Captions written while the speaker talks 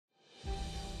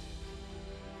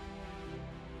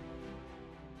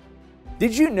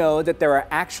Did you know that there are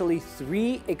actually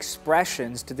 3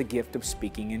 expressions to the gift of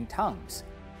speaking in tongues?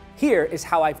 Here is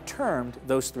how I've termed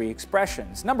those 3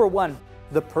 expressions. Number 1,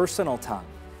 the personal tongue.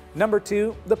 Number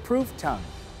 2, the proof tongue.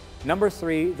 Number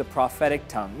 3, the prophetic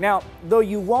tongue. Now, though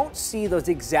you won't see those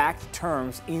exact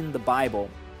terms in the Bible,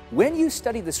 when you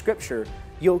study the Scripture,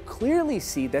 you'll clearly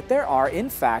see that there are, in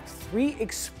fact, 3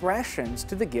 expressions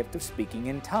to the gift of speaking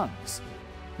in tongues.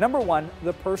 Number 1,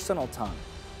 the personal tongue.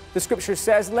 The Scripture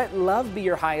says, "Let love be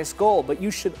your highest goal, but you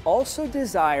should also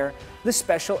desire the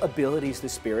special abilities the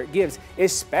Spirit gives,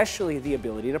 especially the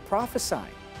ability to prophesy.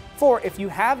 For if you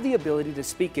have the ability to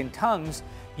speak in tongues,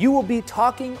 you will be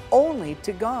talking only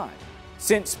to God.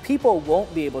 Since people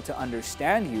won't be able to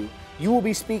understand you, you will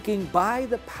be speaking by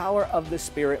the power of the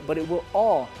Spirit, but it will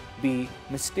all be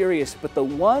mysterious. But the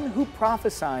one who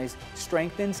prophesies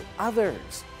strengthens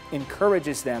others,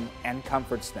 encourages them, and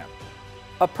comforts them."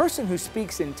 A person who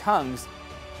speaks in tongues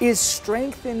is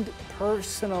strengthened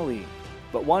personally,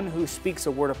 but one who speaks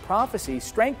a word of prophecy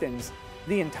strengthens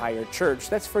the entire church.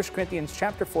 That's 1 Corinthians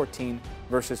chapter 14,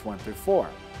 verses 1 through 4.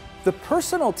 The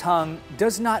personal tongue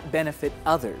does not benefit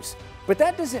others, but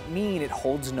that doesn't mean it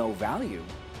holds no value.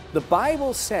 The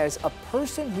Bible says a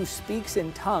person who speaks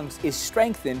in tongues is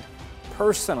strengthened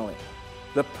personally.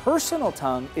 The personal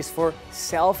tongue is for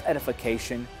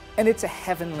self-edification, and it's a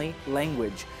heavenly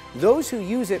language. Those who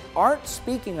use it aren't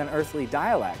speaking an earthly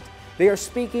dialect. They are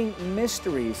speaking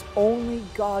mysteries. Only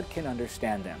God can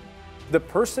understand them. The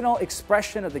personal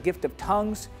expression of the gift of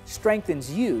tongues strengthens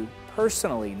you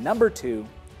personally. Number 2,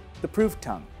 the proof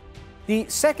tongue. The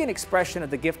second expression of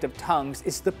the gift of tongues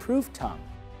is the proof tongue.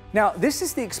 Now, this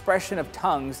is the expression of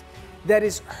tongues that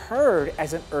is heard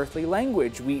as an earthly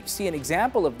language. We see an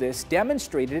example of this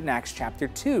demonstrated in Acts chapter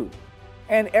 2.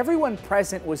 "And everyone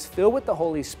present was filled with the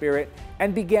Holy Spirit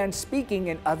and began speaking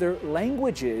in other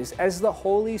languages as the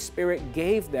Holy Spirit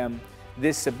gave them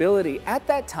this ability." At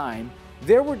that time,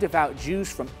 there were devout Jews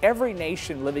from every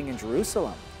nation living in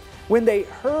Jerusalem. When they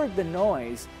heard the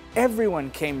noise,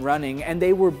 everyone came running, and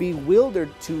they were bewildered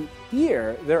to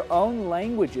hear their own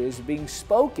languages being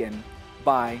spoken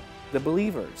by the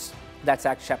believers. That's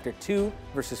Acts chapter 2,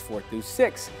 verses 4 through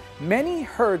 6. Many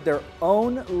heard their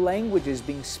own languages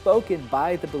being spoken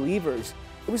by the believers.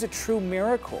 It was a true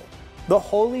miracle. The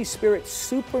Holy Spirit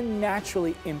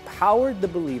supernaturally empowered the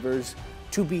believers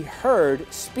to be heard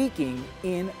speaking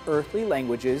in earthly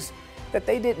languages that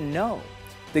they didn't know.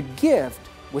 The gift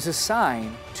was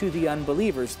assigned to the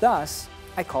unbelievers. Thus,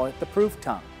 I call it the proof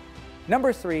tongue.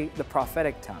 Number 3, the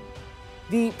prophetic tongue.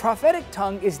 The prophetic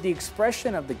tongue is the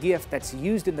expression of the gift that's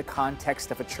used in the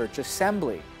context of a church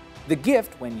assembly. The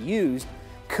gift, when used,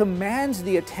 commands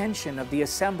the attention of the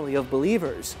assembly of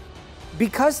believers.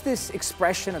 Because this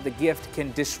expression of the gift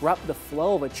can disrupt the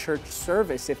flow of a church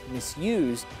service if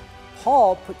misused,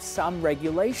 Paul put some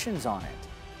regulations on it.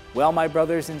 Well, my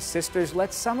brothers and sisters,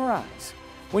 let's summarize.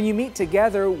 When you meet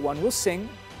together, one will sing,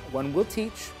 one will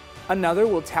teach, another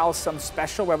will tell some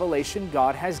special revelation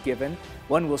God has given,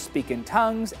 one will speak in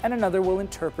tongues, and another will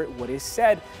interpret what is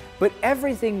said. But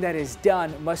everything that is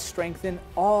done must strengthen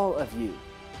all of you.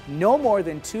 No more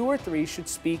than 2 or 3 should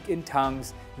speak in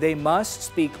tongues. They must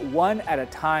speak one at a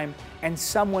time, and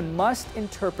someone must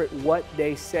interpret what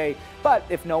they say. But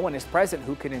if no one is present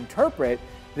who can interpret,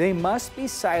 they must be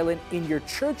silent in your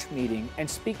church meeting and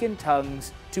speak in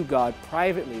tongues to God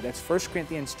privately. That's 1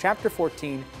 Corinthians chapter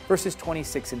 14, verses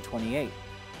 26 and 28.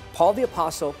 Paul the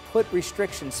Apostle put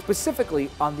restrictions specifically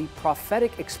on the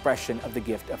prophetic expression of the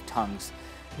gift of tongues.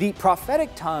 The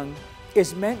prophetic tongue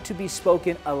is meant to be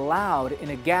spoken aloud in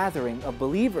a gathering of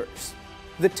believers.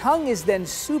 The tongue is then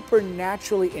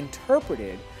supernaturally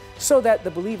interpreted so that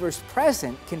the believers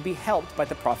present can be helped by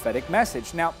the prophetic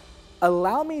message. Now,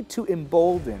 allow me to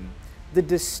embolden the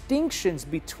distinctions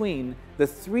between the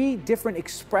 3 different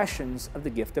expressions of the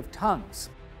gift of tongues.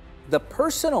 The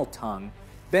personal tongue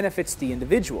benefits the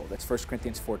individual. That's 1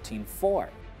 Corinthians 14:4.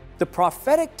 The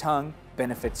prophetic tongue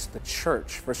benefits the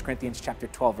church. 1 Corinthians chapter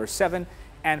 12, verse 7,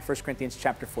 and 1 Corinthians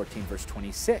chapter 14, verse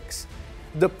 26.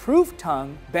 The proof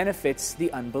tongue benefits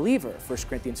the unbeliever. 1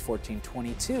 Corinthians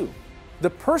 14:22. The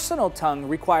personal tongue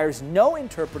requires no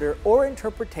interpreter or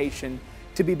interpretation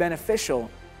to be beneficial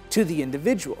to the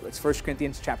individual. That's 1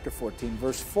 Corinthians chapter 14,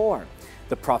 verse 4.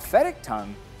 The prophetic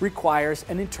tongue requires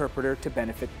an interpreter to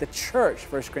benefit the church.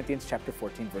 1 Corinthians chapter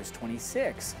 14, verse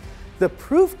 26. The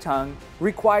proof tongue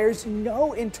requires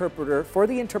no interpreter for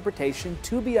the interpretation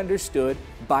to be understood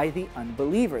by the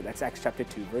unbeliever. That's Acts chapter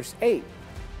 2, verse 8.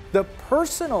 The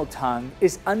personal tongue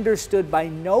is understood by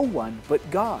no one but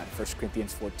God. 1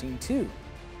 Corinthians 14:2.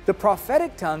 The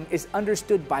prophetic tongue is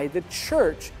understood by the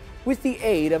church with the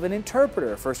aid of an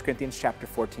interpreter, 1 Corinthians chapter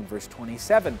 14, verse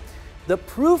 27. The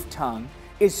proof tongue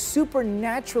is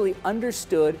supernaturally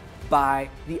understood by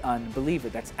the unbeliever.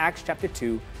 That's Acts chapter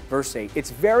 2, verse 8.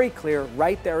 It's very clear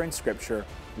right there in Scripture.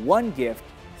 One gift,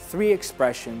 three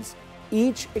expressions.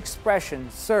 Each expression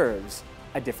serves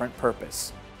a different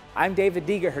purpose. I'm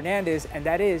Diga Hernandez, and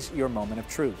that is your Moment of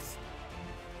Truth.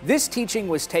 This teaching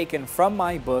was taken from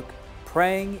my book,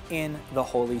 Praying in the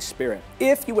Holy Spirit.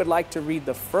 If you would like to read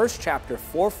the first chapter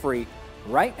for free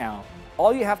right now,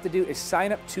 all you have to do is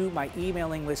sign up to my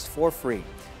emailing list for free.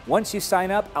 Once you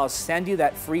sign up, I'll send you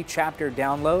that free chapter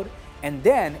download, and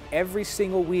then every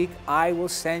single week I will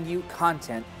send you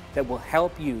content that will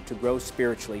help you to grow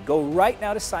spiritually. Go right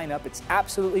now to sign up. It's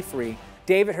absolutely free.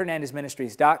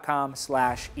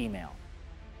 DavidHernandezMinistries.com/email.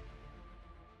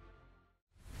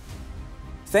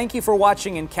 Thank you for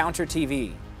watching Encounter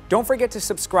TV. Don't forget to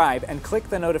subscribe and click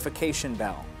the notification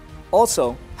bell.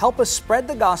 Also, help us spread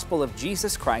the gospel of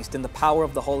Jesus Christ in the power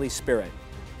of the Holy Spirit.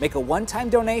 Make a one-time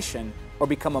donation or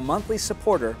become a monthly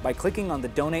supporter by clicking on the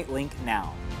donate link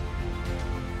now.